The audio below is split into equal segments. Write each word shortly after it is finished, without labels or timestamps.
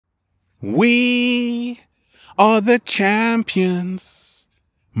We are the champions,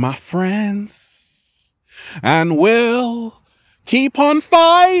 my friends, and we'll keep on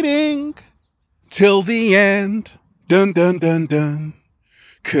fighting till the end. Dun, dun, dun, dun.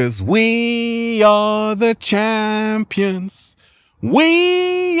 'Cause we are the champions.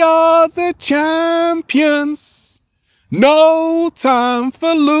 We are the champions. No time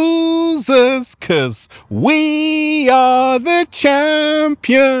for losers, 'cause we are the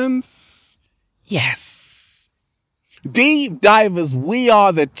champions. Yes. Deep divers, we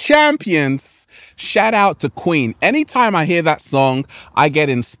are the champions. Shout out to Queen. Anytime I hear that song, I get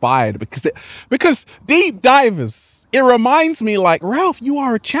inspired because deep divers, it reminds me like, Ralph, you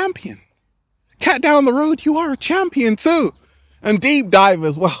are a champion. Cat down the road, you are a champion too. And deep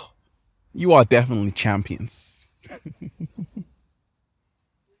divers, well, you are definitely champions.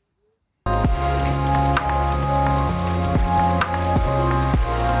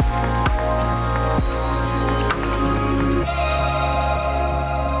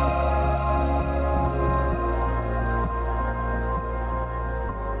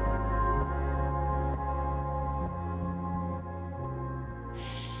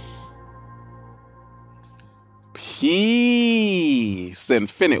 Peace,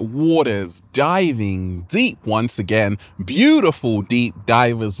 infinite waters, diving deep once again. Beautiful deep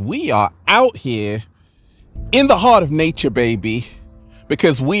divers, we are out here in the heart of nature, baby,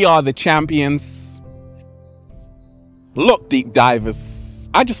 because we are the champions. Look, deep divers,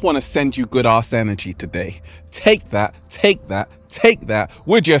 I just want to send you good ass energy today. Take that, take that, take that.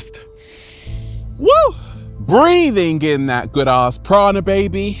 We're just, woo, breathing in that good ass prana,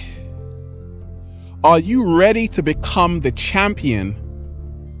 baby. Are you ready to become the champion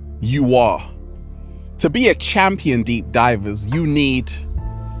you are? To be a champion, deep divers, you need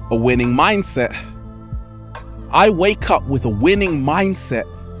a winning mindset. I wake up with a winning mindset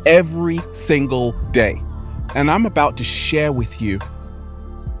every single day. And I'm about to share with you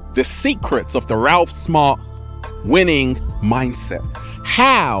the secrets of the Ralph Smart winning mindset.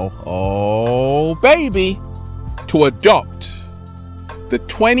 How, oh baby, to adopt the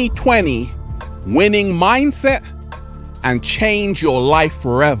 2020 winning mindset and change your life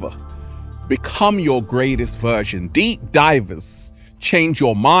forever. Become your greatest version. Deep divers, change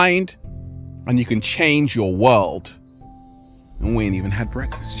your mind and you can change your world. And we ain't even had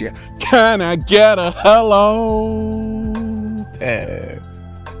breakfast yet. Can I get a hello there?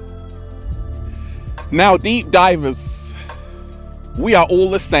 Now, deep divers, we are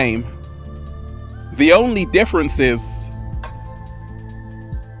all the same. The only difference is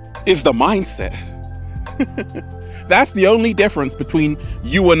the mindset. That's the only difference between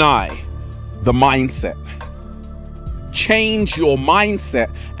you and I, the mindset. Change your mindset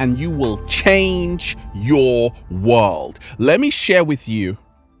and you will change your world. Let me share with you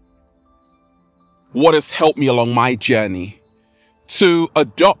what has helped me along my journey to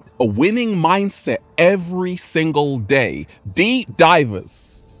adopt a winning mindset every single day. Deep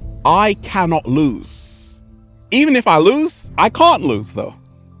divers, I cannot lose. Even if I lose, I can't lose though.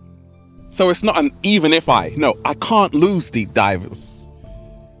 So it's not an even if no, I can't lose, deep divers.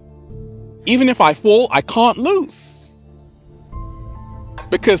 Even if I fall, I can't lose.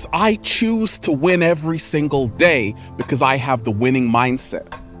 Because I choose to win every single day because I have the winning mindset.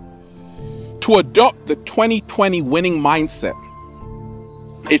 To adopt the 2020 winning mindset,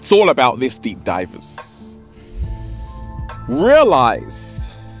 it's all about this, deep divers.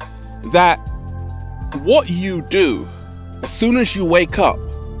 Realize that what you do as soon as you wake up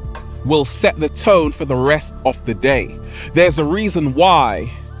will set the tone for the rest of the day. There's a reason why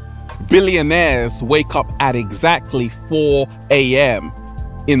billionaires wake up at exactly 4 a.m.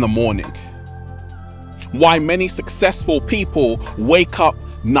 in the morning. Why many successful people wake up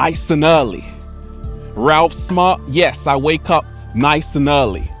nice and early. Ralph Smart, yes, I wake up nice and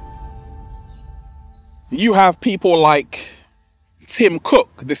early. You have people like Tim Cook,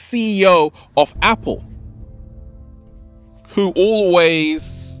 the CEO of Apple, who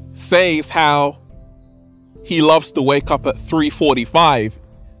always says how he loves to wake up at 3:45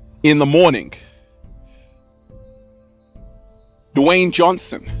 in the morning. Dwayne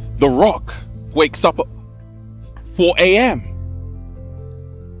Johnson, The Rock, wakes up at 4 a.m.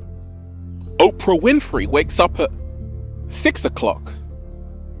 Oprah Winfrey wakes up at 6 o'clock.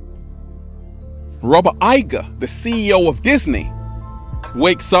 Robert Iger, the CEO of Disney,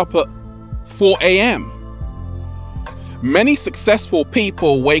 wakes up at 4 a.m. Many successful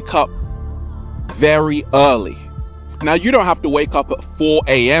people wake up very early. Now, you don't have to wake up at 4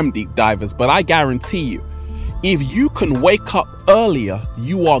 a.m. deep divers, but I guarantee you, if you can wake up earlier,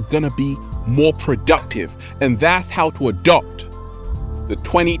 you are going to be more productive. And that's how to adopt the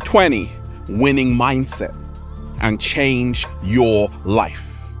 2020 winning mindset and change your life.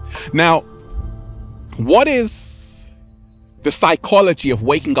 Now, what is the psychology of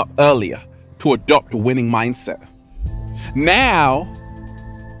waking up earlier to adopt a winning mindset? Now,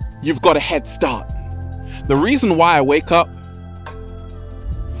 you've got a head start. The reason why I wake up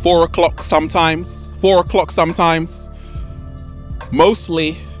 4 o'clock sometimes,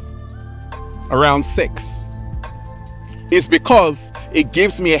 mostly around 6, is because it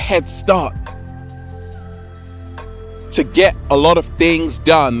gives me a head start to get a lot of things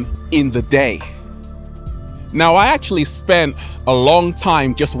done in the day. Now, I actually spent a long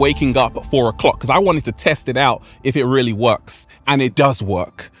time just waking up at 4 o'clock because I wanted to test it out if it really works, and it does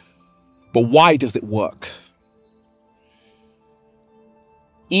work. But why does it work?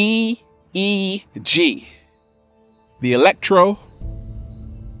 EEG, the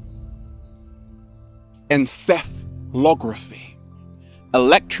electroencephalography.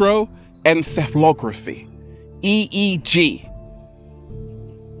 Electroencephalography, EEG.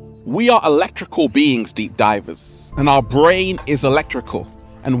 We are electrical beings, deep divers, and our brain is electrical,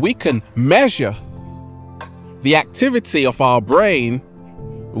 and we can measure the activity of our brain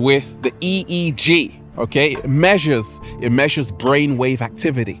with the EEG. Okay, it measures brainwave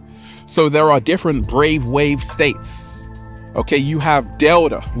activity. So there are different brainwave states. Okay, you have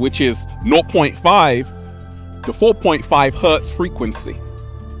delta, which is 0.5 to 4.5 hertz frequency.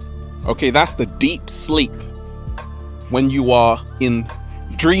 Okay, that's the deep sleep when you are in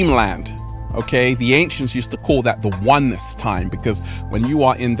dreamland. Okay, the ancients used to call that the oneness time, because when you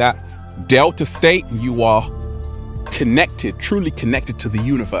are in that delta state, you are connected, truly connected to the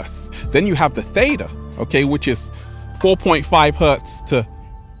universe. Then you have the theta, okay, which is 4.5 hertz to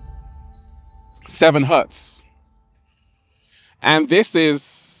 7 hertz. And this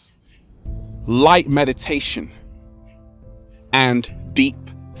is light meditation and deep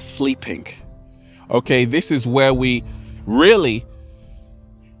sleeping. Okay, this is where we really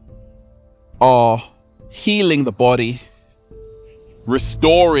are healing the body,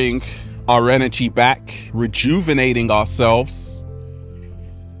 restoring our energy back, rejuvenating ourselves.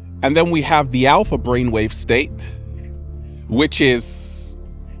 And then we have the alpha brainwave state, which is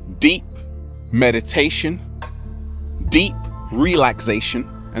deep meditation, deep relaxation,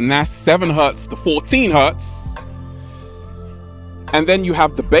 and that's 7 hertz to 14 hertz. And then you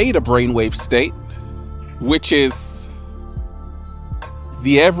have the beta brainwave state, which is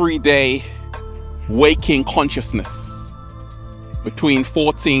the everyday waking consciousness, between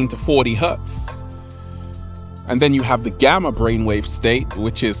 14 to 40 hertz. And then you have the gamma brainwave state,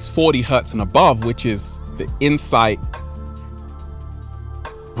 which is 40 hertz and above, which is the insight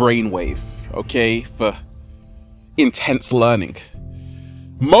brainwave, okay, for intense learning.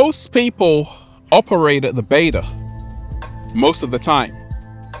 Most people operate at the beta most of the time.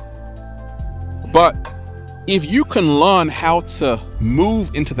 But if you can learn how to move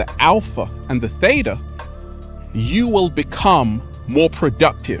into the alpha and the theta, you will become more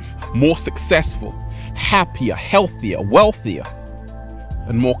productive, more successful, happier, healthier, wealthier,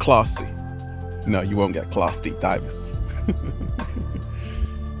 and more classy. No, you won't get class, deep divers.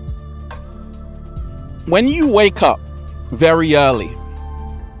 When you wake up very early,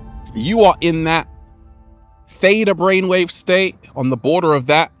 you are in that theta brainwave state, on the border of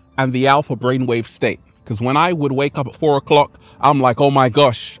that, and the alpha brainwave state. Because when I would wake up at 4 o'clock, I'm like, oh my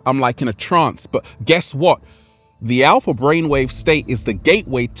gosh, I'm like in a trance. But guess what? The alpha brainwave state is the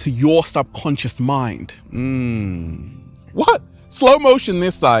gateway to your subconscious mind. What? Slow motion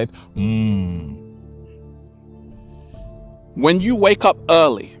this side. When you wake up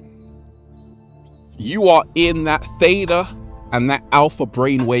early, you are in that theta and that alpha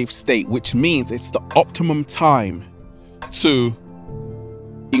brainwave state, which means it's the optimum time to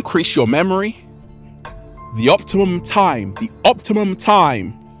increase your memory, the optimum time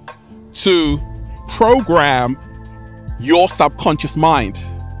to program your subconscious mind.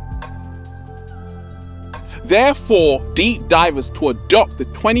 Therefore, deep divers, to adopt the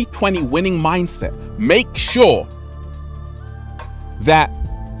 2020 winning mindset, make sure that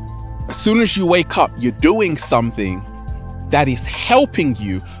as soon as you wake up, you're doing something that is helping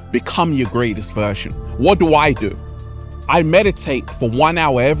you become your greatest version. What do? I meditate for 1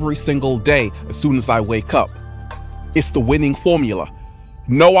 hour every single day as soon as I wake up. It's the winning formula.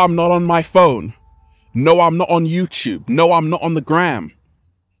 No, I'm not on my phone. No, I'm not on YouTube. No, I'm not on the gram.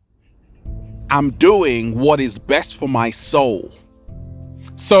 I'm doing what is best for my soul.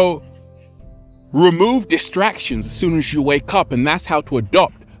 So remove distractions as soon as you wake up, and that's how to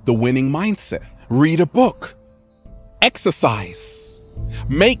adopt the winning mindset. Read a book. Exercise.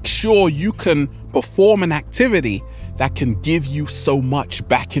 Make sure you can perform an activity that can give you so much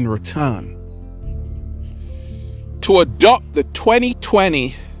back in return. To adopt the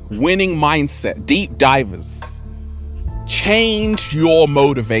 2020 winning mindset, deep divers, change your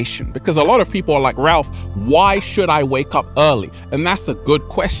motivation. Because a lot of people are like, Ralph, why should I wake up early? And that's a good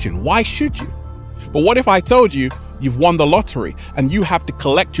question. Why should you? But what if I told you you've won the lottery and you have to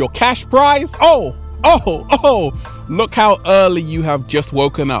collect your cash prize? Oh, look how early you have just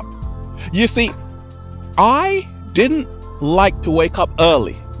woken up. You see, I didn't like to wake up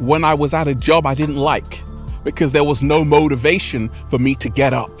early when I was at a job I didn't like, because there was no motivation for me to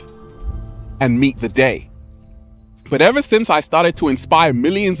get up and meet the day. But ever since I started to inspire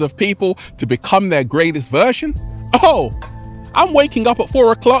millions of people to become their greatest version, I'm waking up at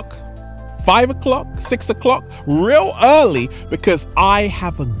 4 o'clock, 5 o'clock, 6 o'clock, real early, because I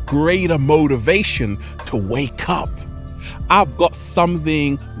have a greater motivation to wake up. I've got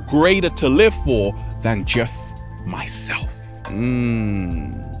something greater to live for than just myself.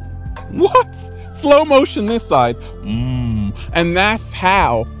 What? Slow motion this side. And that's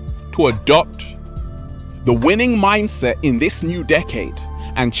how to adopt the winning mindset in this new decade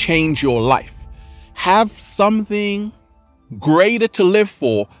and change your life. Have something greater to live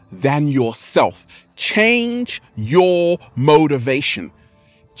for than yourself. Change your motivation.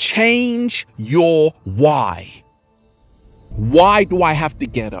 Change your why. Why do I have to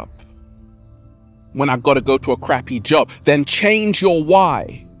get up when I've got to go to a crappy job? Then change your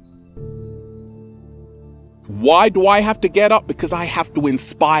why. Why do I have to get up? Because I have to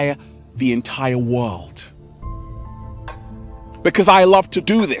inspire the entire world. Because I love to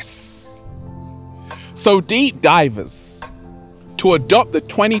do this. So deep divers, to adopt the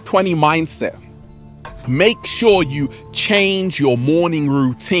 2020 mindset, make sure you change your morning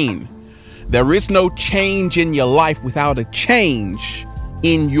routine. There is no change in your life without a change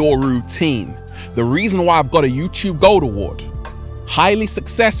in your routine. The reason why I've got a YouTube Gold Award, highly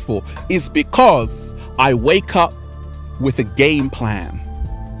successful, is because I wake up with a game plan.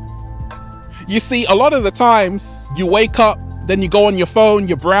 You see, a lot of the times you wake up, then you go on your phone,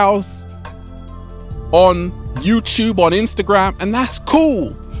 you browse on YouTube, on Instagram, and that's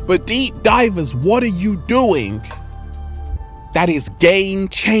cool. But deep divers, what are you doing that is game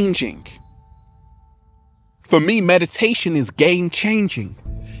changing? For me, meditation is game changing.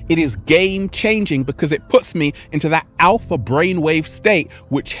 It is game changing because it puts me into that alpha brainwave state,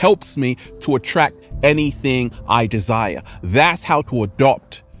 which helps me to attract anything I desire. That's how to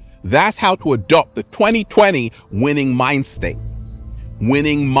adopt the 2020 winning mindset.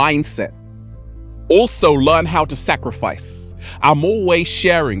 Also learn how to sacrifice. I'm always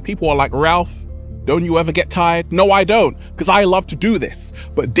sharing. People are like, Ralph, don't you ever get tired? No, I don't, because I love to do this.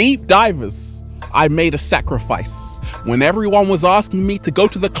 But deep divers, I made a sacrifice. When everyone was asking me to go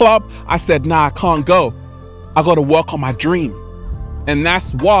to the club, I said, nah, I can't go. I got to work on my dream. And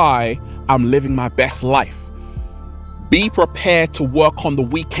that's why I'm living my best life. Be prepared to work on the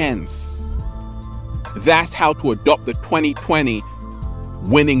weekends. That's how to adopt the 2020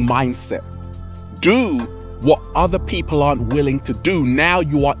 winning mindset. Do what other people aren't willing to do. Now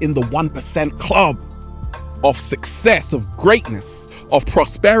you are in the 1% club of success, of greatness, of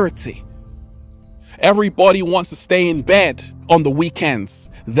prosperity. Everybody wants to stay in bed on the weekends.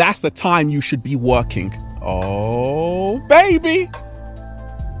 That's the time you should be working. Oh, baby.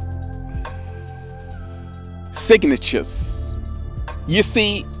 Signatures. You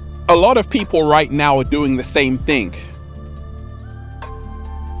see, a lot of people right now are doing the same thing.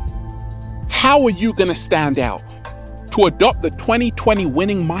 How are you going to stand out? To adopt the 2020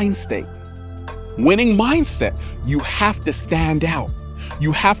 winning mindset, you have to stand out.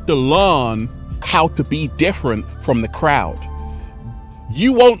 You have to learn how to be different from the crowd.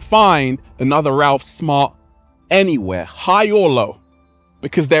 You won't find another Ralph Smart anywhere, high or low,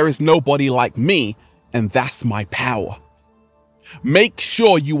 because there is nobody like me, and that's my power. Make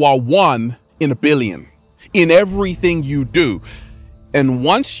sure you are 1 in a billion in everything you do. And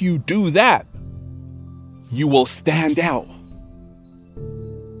once you do that, you will stand out.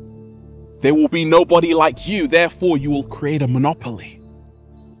 There will be nobody like you, therefore you will create a monopoly.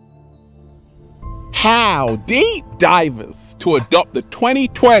 How deep divers to adopt the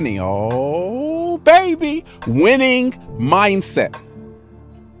 2020, oh baby, winning mindset.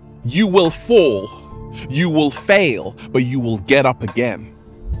 You will fall, you will fail, but you will get up again.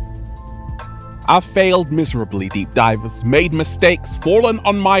 I've failed miserably, deep divers, made mistakes, fallen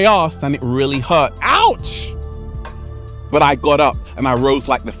on my ass, and it really hurt. Ouch! But I got up and I rose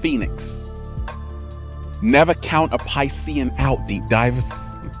like the phoenix. Never count a Piscean out, deep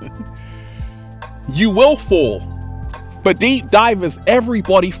divers. You will fall, but deep divers,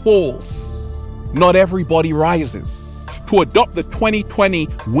 everybody falls. Not everybody rises. To adopt the 2020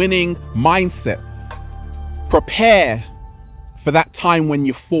 winning mindset. Prepare for that time when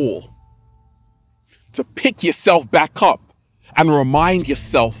you fall. To pick yourself back up and remind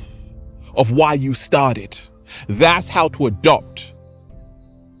yourself of why you started. That's how to adopt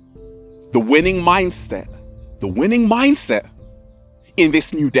the winning mindset. The winning mindset in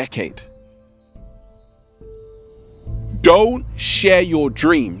this new decade. Don't share your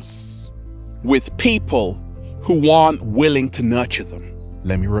dreams with people who aren't willing to nurture them.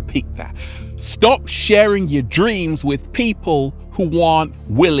 Let me repeat that. Stop sharing your dreams with people who aren't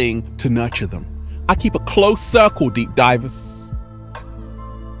willing to nurture them. I keep a close circle, deep divers.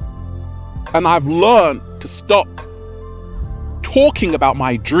 And I've learned to stop talking about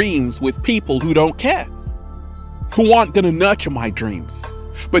my dreams with people who don't care, who aren't going to nurture my dreams.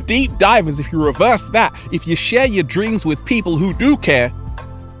 But deep divers, if you reverse that, if you share your dreams with people who do care,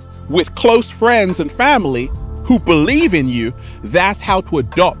 with close friends and family who believe in you, that's how to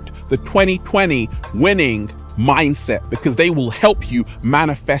adopt the 2020 winning mindset, because they will help you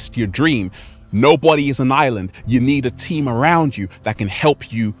manifest your dream. Nobody is an island. You need a team around you that can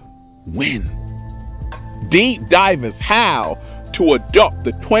help you win. Deep divers, how to adopt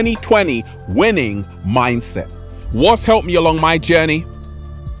the 2020 winning mindset. What's helped me along my journey?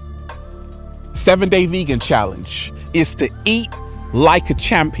 7-day vegan challenge is to eat like a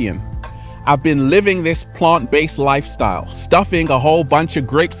champion. I've been living this plant-based lifestyle, stuffing a whole bunch of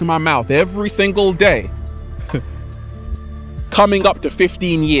grapes in my mouth every single day. Coming up to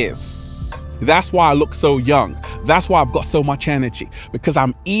 15 years. That's why I look so young. That's why I've got so much energy, because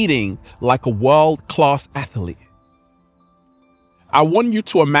I'm eating like a world-class athlete. I want you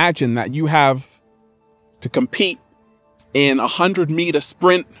to imagine that you have to compete in a 100-meter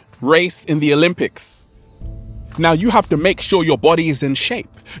sprint race in the Olympics. Now you have to make sure your body is in shape.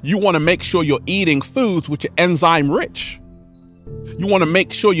 You want to make sure you're eating foods which are enzyme rich. You want to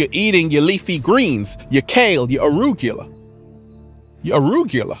make sure you're eating your leafy greens, your kale, your arugula.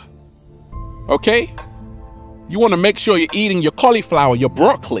 Okay? You want to make sure you're eating your cauliflower, your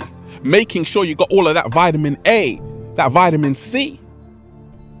broccoli, making sure you got all of that vitamin A, that vitamin C,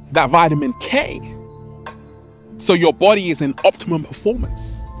 that vitamin K, so your body is in optimum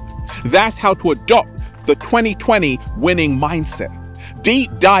performance. That's how to adopt the 2020 winning mindset.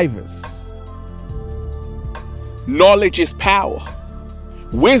 Deep divers. Knowledge is power.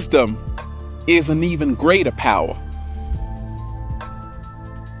 Wisdom is an even greater power.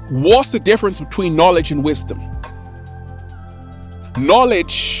 What's the difference between knowledge and wisdom?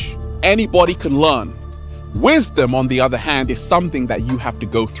 Knowledge, anybody can learn. Wisdom, on the other hand, is something that you have to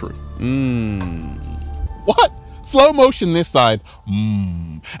go through. What? Slow motion this side.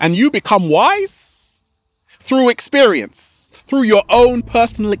 And you become wise through experience, through your own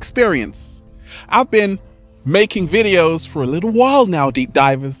personal experience. I've been making videos for a little while now, deep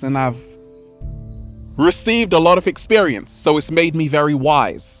divers, and I've received a lot of experience, so it's made me very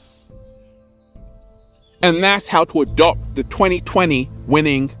wise. And that's how to adopt the 2020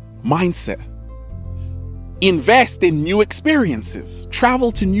 winning mindset. Invest in new experiences,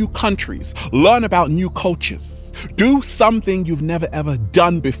 travel to new countries, learn about new cultures, do something you've never ever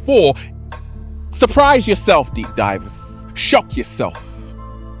done before. Surprise yourself, deep divers. Shock yourself.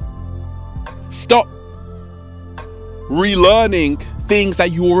 Stop relearning things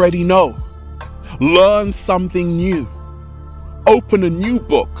that you already know. Learn something new. Open a new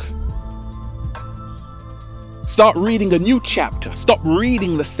book. Start reading a new chapter. Stop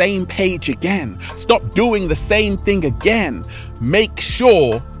reading the same page again. Stop doing the same thing again. Make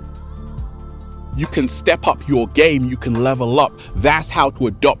sure you can step up your game. You can level up. That's how to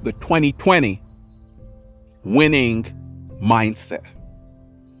adopt the 2020 winning mindset.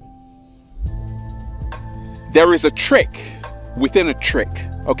 There is a trick within a trick.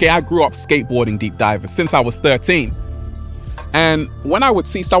 Okay, I grew up skateboarding, deep divers, since I was 13. And when I would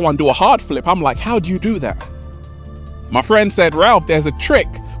see someone do a hard flip, I'm like, how do you do that? My friend said, Ralph, there's a trick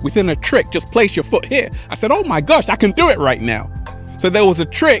within a trick. Just place your foot here. I said, oh my gosh, I can do it right now. So there was a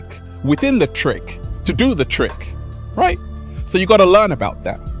trick within the trick to do the trick, right? So you got to learn about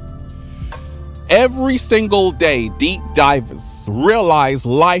that. Every single day, deep divers realize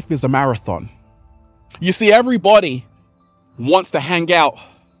life is a marathon. You see, everybody wants to hang out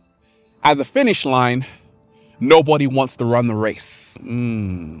at the finish line. Nobody wants to run the race.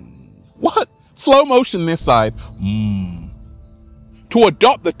 What? Slow motion this side. To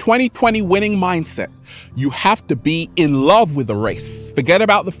adopt the 2020 winning mindset, you have to be in love with the race. Forget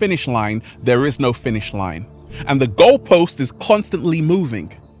about the finish line. There is no finish line. And the goalpost is constantly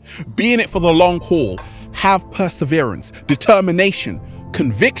moving. Be in it for the long haul. Have perseverance, determination,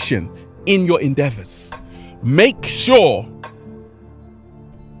 conviction in your endeavors. make sure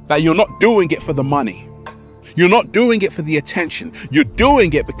that you're not doing it for the money. You're not doing it for the attention. You're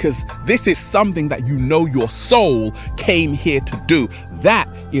doing it because this is something that you know your soul came here to do. That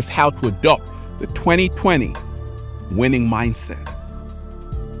is how to adopt the 2020 winning mindset.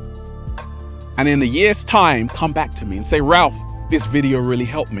 And in a year's time, come back to me and say, Ralph, this video really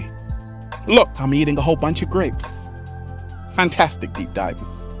helped me. Look, I'm eating a whole bunch of grapes. Fantastic, deep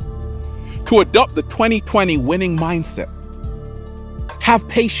divers. To adopt the 2020 winning mindset, have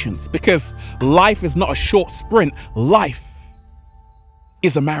patience, because life is not a short sprint. Life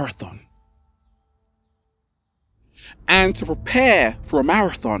is a marathon. And to prepare for a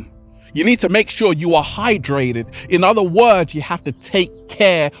marathon, you need to make sure you are hydrated. In other words, you have to take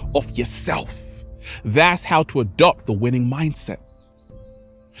care of yourself. That's how to adopt the winning mindset.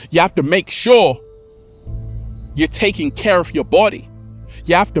 You have to make sure you're taking care of your body.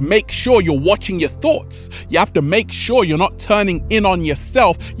 You have to make sure you're watching your thoughts. You have to make sure you're not turning in on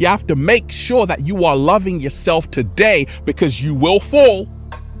yourself. You have to make sure that you are loving yourself today, because you will fall.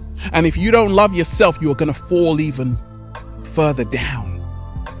 And if you don't love yourself, you're going to fall even further down.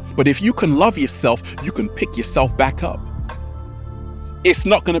 But if you can love yourself, you can pick yourself back up. It's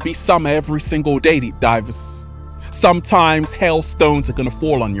not going to be summer every single day, deep divers. Sometimes hailstones are going to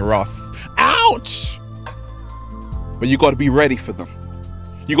fall on your ass. Ouch! But you got to be ready for them.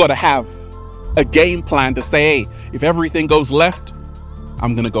 You got to have a game plan to say, hey, if everything goes left,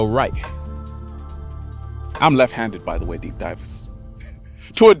 I'm going to go right. I'm left-handed, by the way, deep divers.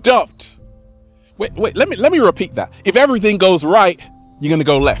 To adopt. Wait, let me repeat that. If everything goes right, you're going to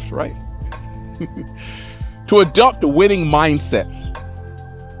go left, right? To adopt a winning mindset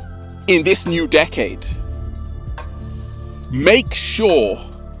in this new decade, make sure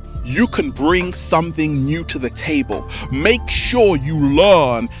you can bring something new to the table. Make sure you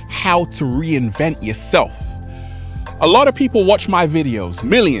learn how to reinvent yourself. A lot of people watch my videos,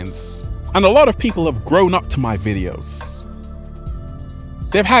 millions, and a lot of people have grown up to my videos.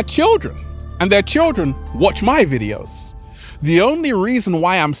 They've had children, and their children watch my videos. The only reason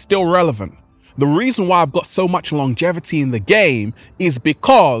why I'm still relevant, the reason why I've got so much longevity in the game, is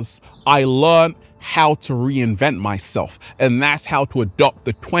because I learned how to reinvent myself. And that's how to adopt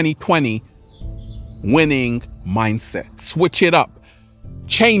the 2020 winning mindset. Switch it up,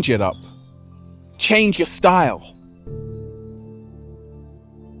 change your style.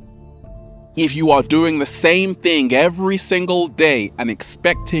 If you are doing the same thing every single day and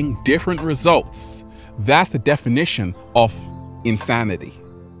expecting different results, that's the definition of insanity.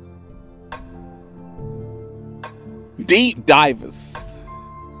 Deep divers,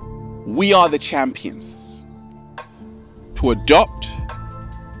 we are the champions. To adopt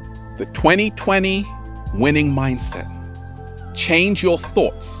the 2020 winning mindset, change your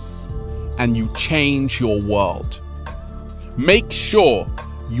thoughts and you change your world. Make sure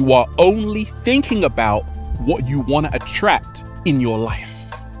you are only thinking about what you want to attract in your life.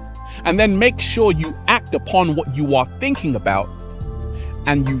 And then make sure you act upon what you are thinking about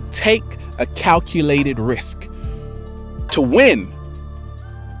and you take a calculated risk. To win,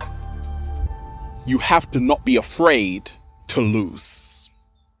 you have to not be afraid to lose.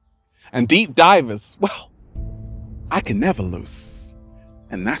 And deep divers, well, I can never lose.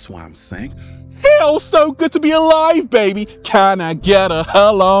 And that's why I'm saying, feels so good to be alive, baby. Can I get a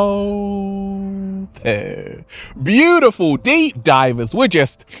hello there? Beautiful deep divers. We're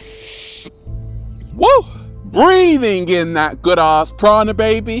just, woo, breathing in that good ass prana,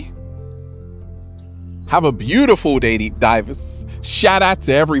 baby. Have a beautiful day, deep divers. Shout out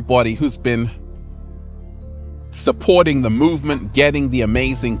to everybody who's been supporting the movement, getting the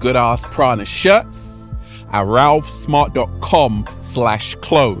amazing good ass prana shirts at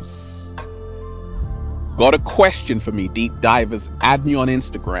ralphsmart.com/clothes. Got a question for me, deep divers? Add me on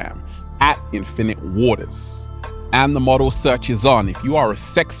Instagram at Infinite Waters. And the model search is on. If you are a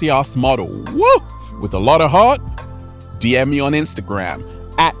sexy ass model, woo, with a lot of heart, DM me on Instagram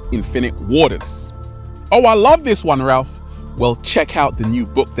at Infinite Waters. Oh, I love this one, Ralph. Well, check out the new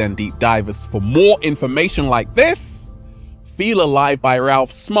book then, deep divers. For more information like this, Feel Alive by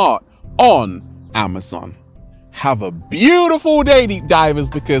Ralph Smart on Amazon. Have a beautiful day, deep divers,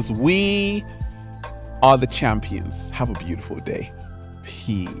 because we are the champions. Have a beautiful day.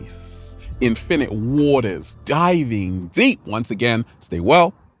 Peace. Infinite Waters, diving deep. Once again, stay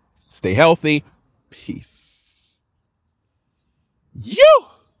well, stay healthy. Peace. You.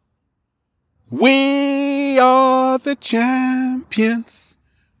 We are the champions.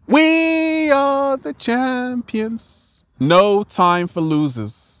 We are the champions. No time for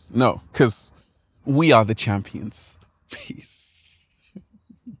losers. No, because we are the champions. Peace.